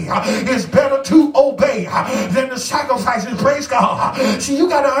obey. It's better to obey than the sacrifices. Praise God. See, you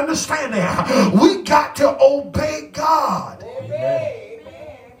got to understand that. We got to obey God. Obey.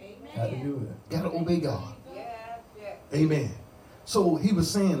 Hallelujah. Got to obey God. Yes. Amen. So he was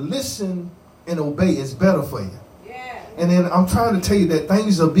saying, listen and obey is better for you. Yes. And then I'm trying to tell you that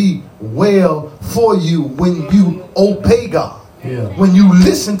things will be well for you when you obey God. Yeah. When you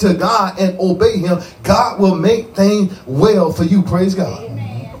listen to God and obey him, God will make things well for you. Praise God.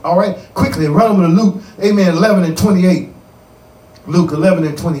 Amen. All right. Quickly, run over to Luke, amen, 11 and 28. Luke 11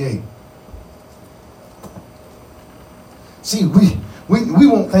 and 28. See, we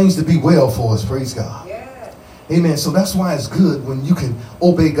want things to be well for us. Praise God. Yes. Amen. So that's why it's good when you can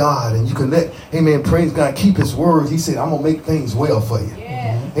obey God and you can let, amen, praise God, keep his word. He said, I'm going to make things well for you.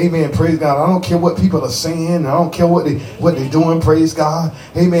 Yeah. Amen. Praise God. I don't care what people are saying. I don't care what they're doing. Praise God.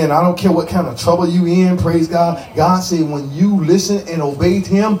 Amen. I don't care what kind of trouble you in. Praise God. God said when you listen and obey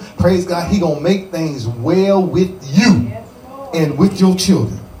him, praise God, he going to make things well with you and with your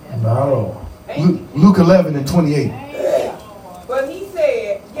children. No. Luke 11:28. But he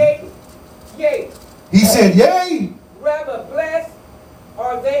said, yea, yea. He said, yea. Rather blessed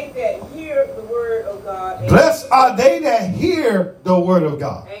are they that hear the word of God. Blessed are they that hear the word of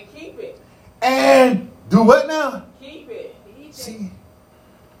God. And keep it. And do what now? Keep it. See,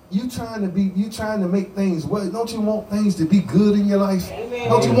 you trying to make things well. Don't you want things to be good in your life? Amen.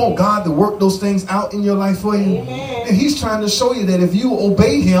 Don't you want God to work those things out in your life for you? Amen. And he's trying to show you that if you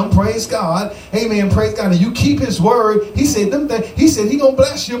obey him, praise God, amen, praise God, and you keep his word, he said he gonna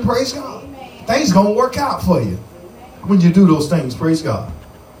bless you, praise God. Amen. Things gonna work out for you when you do those things, praise God.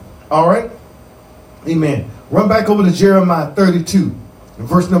 All right? Amen. Run back over to Jeremiah 32,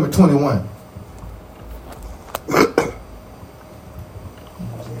 verse number 21.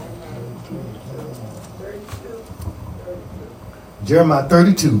 Jeremiah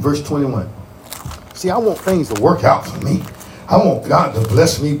 32, verse 21. See, I want things to work out for me. I want God to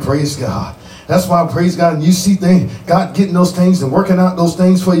bless me, praise God. That's why I praise God. And you see things, God getting those things and working out those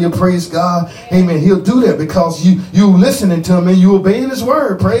things for you, praise God. Amen. He'll do that because you listening to him and you obeying his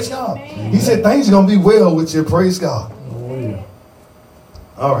word, praise God. He said things are going to be well with you, praise God.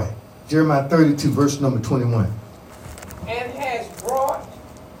 All right. Jeremiah 32, verse number 21. And has brought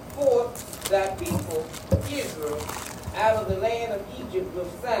forth thy people Israel out of the land of Egypt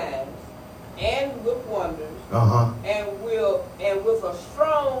with signs and with wonders, and with a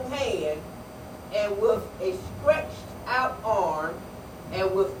strong hand, and with a stretched out arm,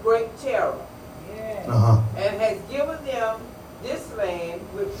 and with great terror. And has given them this land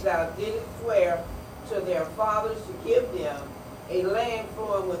which thou didst swear to their fathers to give them, a land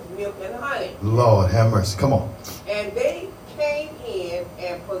flowing with milk and honey. Lord have mercy. Come on. And they came in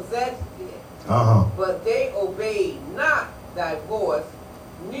and possessed it. But they obeyed not thy voice,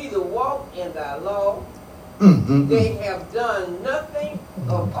 neither walked in thy law. They have done nothing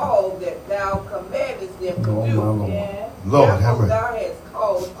of all that thou commandest them to do. Lord have mercy. Thou hast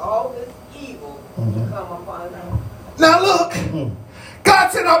caused all this evil to come upon them. Now look.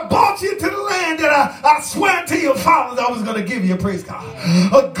 God said, I brought you to the land that I swear to your fathers I was going to give you, praise God.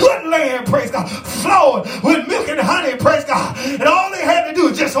 A good land, praise God, flowing with milk and honey, praise God. And all they had to do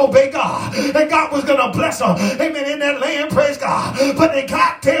is just obey God. And God was going to bless them, amen, in that land, praise God. But they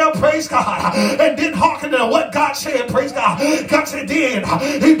got there, praise God, and didn't hearken to what God said, praise God. God said, then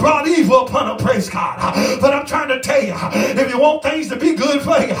he brought evil upon them, praise God. But I'm trying to tell you, if you want things to be good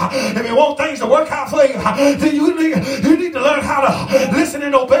for you, if you want things to work out for you, then you need to learn how to listen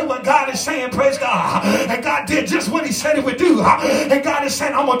and obey what God is saying, praise God. And God did just what he said he would do. And God is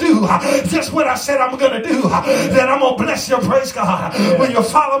saying, I'm going to do just what I said I'm going to do. Then I'm going to bless you, praise God. When you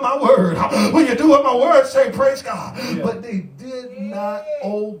follow my word, when you do what my word say, praise God. But they did not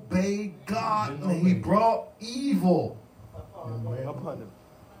obey God. And he brought evil upon them.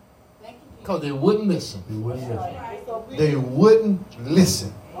 Because they wouldn't listen. They wouldn't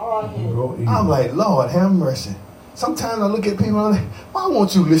listen. I'm like, Lord, have mercy. Sometimes I look at people and I'm like, why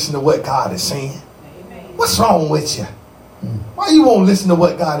won't you listen to what God is saying? What's wrong with you? Why you won't listen to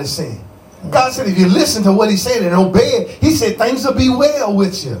what God is saying? God said if you listen to what he said and obey it, he said things will be well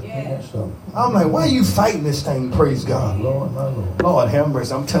with you. I'm like, why are you fighting this thing? Praise God. Lord have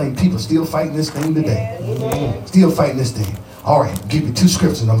mercy. I'm telling you, people still fighting this thing today. Still fighting this thing. All right, give me two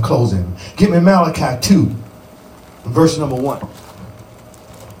scriptures. I'm closing. Give me Malachi 2, verse number 1.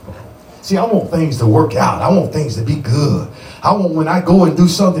 See, I want things to work out. I want things to be good. I want when I go and do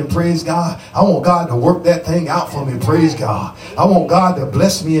something, praise God, I want God to work that thing out for me, praise God. I want God to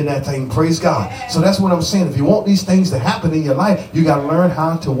bless me in that thing, praise God. So that's what I'm saying. If you want these things to happen in your life, you got to learn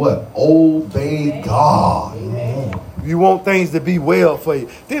how to what? Obey God. Amen. You want things to be well for you.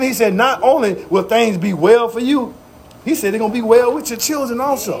 Then he said, not only will things be well for you, he said they're going to be well with your children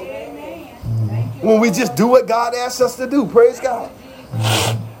also. When we just do what God asks us to do, praise God.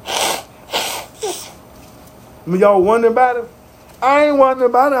 Y'all wondering about it? I ain't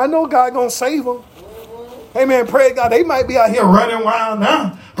wondering about it. I know God gonna save them. Amen. Praise God. They might be out here running around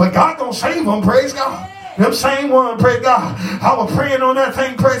now, but God gonna save them. Praise God. Them same one, praise God. I was praying on that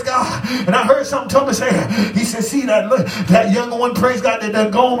thing, praise God. And I heard something tell me saying, he said, see that younger one, praise God, that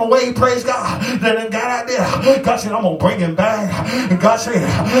done gone away, praise God, that done got out there. God said, I'm going to bring him back. And God said,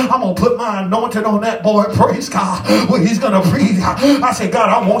 I'm going to put my anointing on that boy, praise God, where he's going to breathe. I said, God,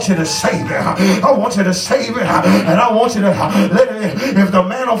 I want you to save it. I want you to save it. And I want you to let it, if the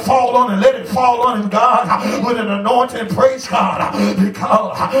mantle fall on it, let it fall on him, God, with an anointing, praise God,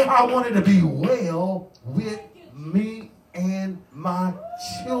 because I want it to be well with me and my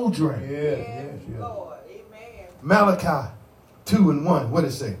children. Yes. Lord. Amen. Malachi 2:1. What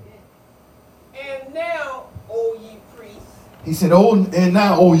does it say? And now, O ye priests, He said, oh, and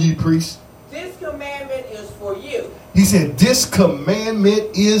now, O ye priests. this commandment is for you. He said, this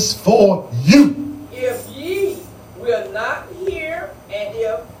commandment is for you. If ye will not hear, and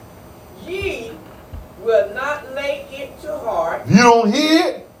if ye will not lay it to heart, If you don't hear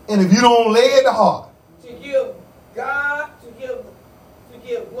it, and if you don't lay it to heart, to give God, to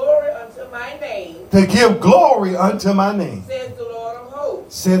give glory unto my name, to give glory unto my name, says the Lord of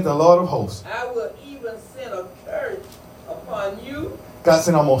hosts, said the Lord of hosts. I will even send a curse upon you, God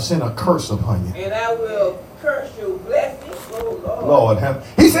said, I'm going to send a curse upon you. and I will curse your blessings, oh Lord. Lord have.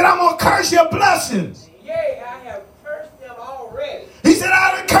 He said, I'm going to curse your blessings. Yea, I have cursed them already. He said,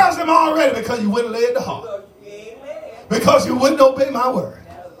 I done cursed them already because you wouldn't lay it to heart. Amen. Because you wouldn't obey my word.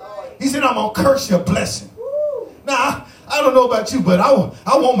 He said, I'm going to curse your blessing. Now, I don't know about you, but I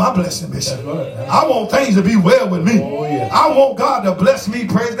want my blessing, Bishop. I want things to be well with me. Oh, yeah. I want God to bless me,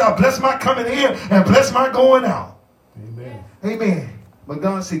 praise God. Bless my coming in and bless my going out. Amen. Amen. But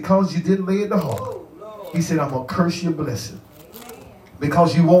God said, because you didn't lay it to heart, he said, I'm going to curse your blessing.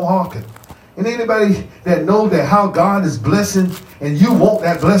 Because you won't hearken. And anybody that know that how God is blessing and you want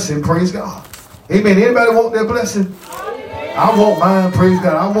that blessing, praise God. Amen. Anybody want that blessing? I want mine, praise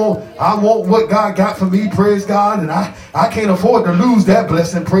God. I want what God got for me, praise God. And I can't afford to lose that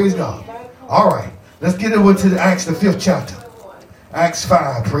blessing, praise God. All right. Let's get over to Acts, the 5th chapter. Acts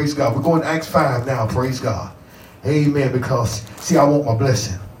 5, praise God. We're going to Acts 5 now, praise God. Amen. Because, see, I want my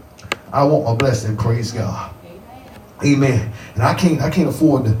blessing. I want my blessing, praise God. Amen. And I can't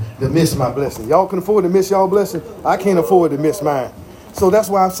afford to miss my blessing. Y'all can afford to miss y'all blessing. I can't afford to miss mine. So that's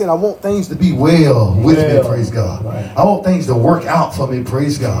why I said I want things to be well with me, praise God. Right. I want things to work out for me,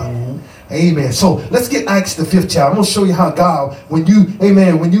 praise God. Amen. So let's get Acts the 5th chapter. I'm going to show you how God, when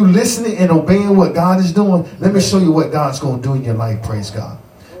you listening and obeying what God is doing, let me show you what God's going to do in your life, praise God.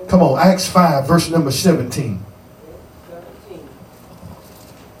 Come on, Acts 5, verse number 17. 17.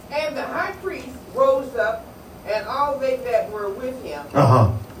 And the high priest rose up, and all they that were with him,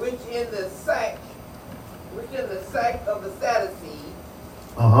 which in the sack of the Sadducees,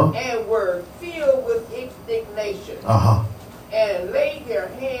 and were filled with indignation, and laid their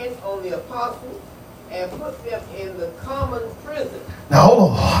hands on the apostles and put them in the common prison. Now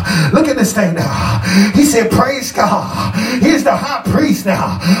hold on. Look at this thing now. He said, praise God. Here's the high priest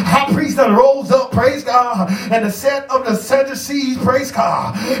now. High priest that rose up, praise God. And the set of the Sadducees, praise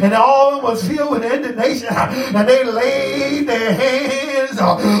God. And all of them was filled with indignation. And they laid their hands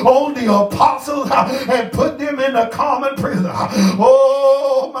on the apostles and put them in the common prison.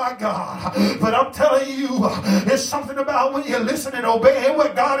 Oh my God. But I'm telling you, there's something about when you listen and obeying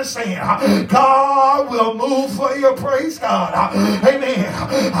what God is saying. God will move for you, praise God. Amen.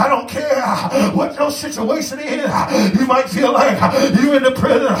 I don't care what your situation is. You might feel like you're in the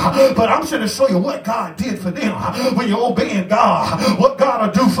prison, but I'm going to show you what God did for them when you're obeying God. What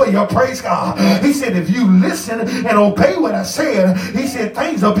God will do for you, praise God. He said, if you listen and obey what I said, he said,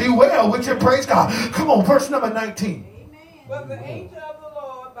 things will be well with you, praise God. Come on, verse number 19. But the angel of the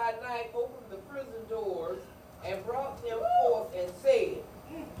Lord by night opened the prison doors and brought them forth and said,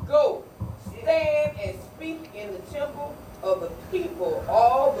 go, stand and speak in the temple of the people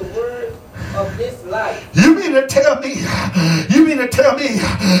all the words of this life. You mean to tell me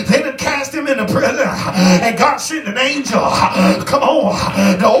they done cast him in the prison and God sent an angel, come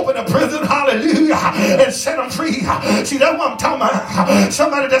on, to open the prison, hallelujah, and set him free. See, that's what I'm talking about.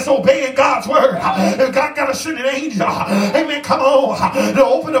 Somebody that's obeying God's word. If God got to send an angel, amen, come on, to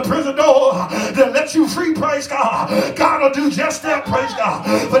open the prison door, to let you free, praise God. God will do just that, praise God.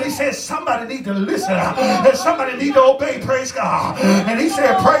 But he says somebody need to listen and somebody need to obey, praise God. And he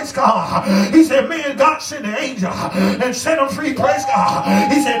said, praise God. God. He said, man, God sent the angel and set him free, praise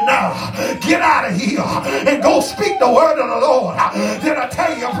God. He said, now get out of here and go speak the word of the Lord. Then I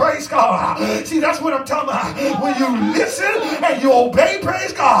tell you, praise God. See, that's what I'm talking about. When you listen and you obey,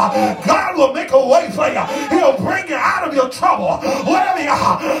 praise God, God will make a way for you. He'll bring you out of your trouble. Whatever you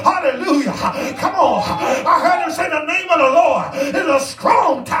are. Hallelujah. Come on. I heard him say the name of the Lord is a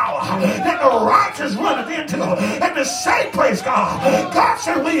strong tower that the righteous runneth into. And the same, praise God. God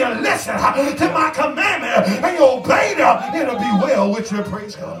said, when you listen to my commandment and you obey them, it'll be well with you,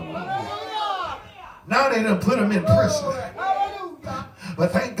 praise God. Now they done put him in prison.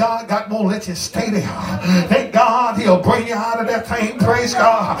 But thank God, God won't let you stay there. Thank God he'll bring you out of that thing. Praise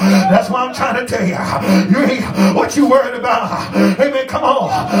God. That's what I'm trying to tell you. You ain't what you worried about. Amen. Come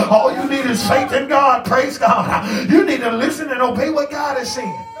on. All you need is faith in God. Praise God. You need to listen and obey what God is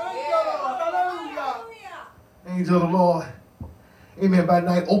saying. Angel of the Lord, amen, by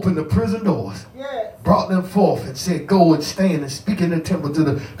night opened the prison doors, brought them forth and said, go and stand and speak in the temple to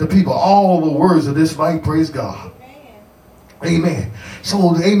the people all the words of this life. Praise God. Amen.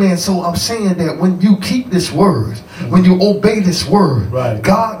 So, amen. So I'm saying that when you keep this word, when you obey this word, right,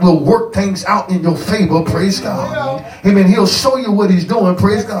 God will work things out in your favor. Praise God. Amen. He'll show you what he's doing.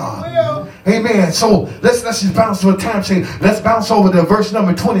 Praise God. Amen. So let's just bounce to a time change. Let's bounce over to verse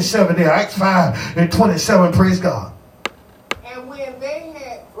number 27 there. Acts 5 and 27. Praise God. And when they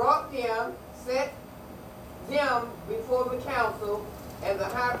had brought them, set them before the council, and the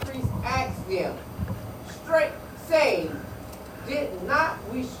high priest asked them, straight saying, did not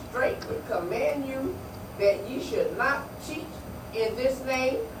we straightly command you that ye should not teach in this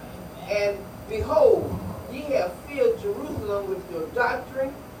name? And behold, ye have filled Jerusalem with your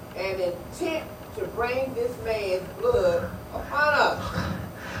doctrine and intent to bring this man's blood upon us.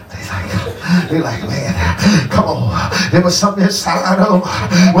 They're like, man, come on. There was something inside of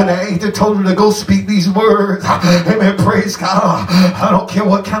them when the angel told them to go speak these words. Amen. Praise God. I don't care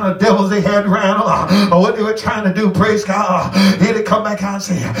what kind of devils they had around them or what they were trying to do. Praise God. Here they come back out and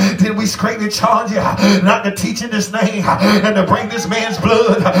say, did we straightly charge you not to teach in this name and to bring this man's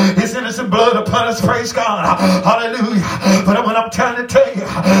blood, his innocent blood upon us? Praise God. Hallelujah. But what I'm trying to tell you,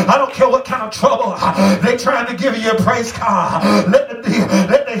 I don't care what kind of trouble they're trying to give you. Praise God. Let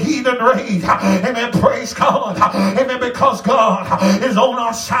the heathen rage. Amen. Praise God. Amen. Because God is on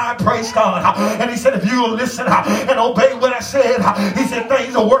our side. Praise God. And he said, if you will listen and obey what I said, he said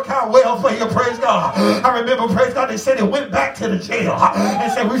things will work out well for you. Praise God. I remember, praise God, they said it went back to the jail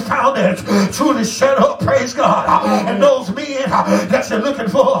and said, we found it truly shut up. Praise God. And those men that you're looking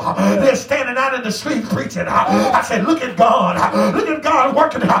for, they're standing out in the street preaching. I said, look at God. Look at God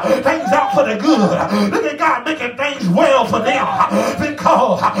working things out for the good. Look at God making things well for them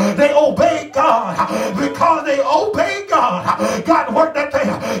because they obeyed God. Because they obeyed God, God worked that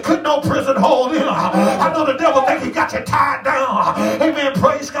thing. Could no prison hold him. I know the devil think he got you tied down. Amen.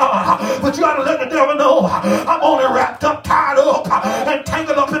 Praise God. But you ought to let the devil know I'm only wrapped up, tied up, and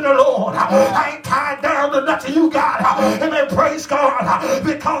tangled up in the Lord. I ain't tied down to nothing you got. Amen. Praise God.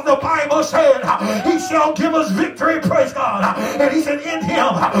 Because the Bible said he shall give us victory. Praise God. And he said in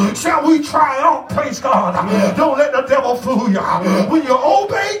him shall we triumph. Praise God. Don't let the devil fool you. When you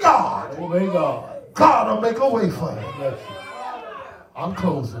obey God, God will make a way for you. I'm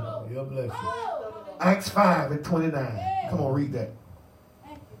closing. Acts 5 and 29. Come on, read that.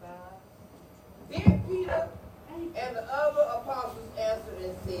 Then Peter and the other apostles answered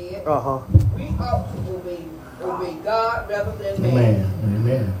and said, we ought to obey God rather than man.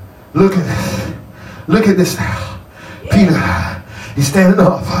 Amen. Look at this now. Peter, he's standing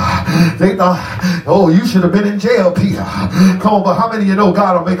up. They thought, oh, you should have been in jail, Peter. Come on, but how many of you know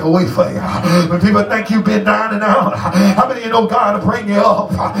God will make a way for you? When people think you've been down and out, how many of you know God will bring you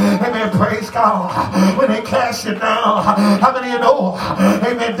up? Amen. Praise God. When they cast you down, how many of you know?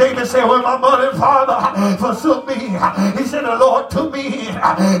 Amen. David said, when my mother and father forsook me, he said, the Lord took me in.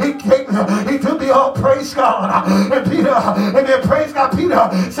 He took me up. Praise God. And Peter, amen. Praise God.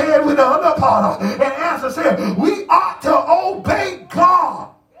 Peter said with the other part, and answer said, we ought to obey God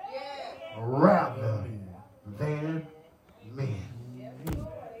rather than men.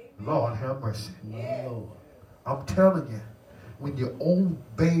 Lord have mercy. I'm telling you, when you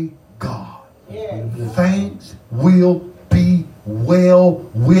obey God, things will be well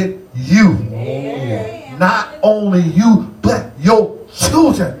with you. Not only you, but your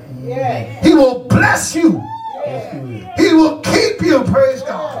children. He will bless you. He will keep you. Praise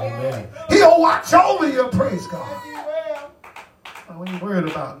God. He'll watch over you. Praise God. We ain't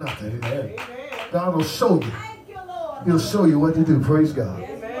worried about nothing. Amen. God will show you. He'll show you what to do. Praise God.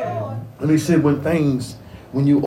 And he said when you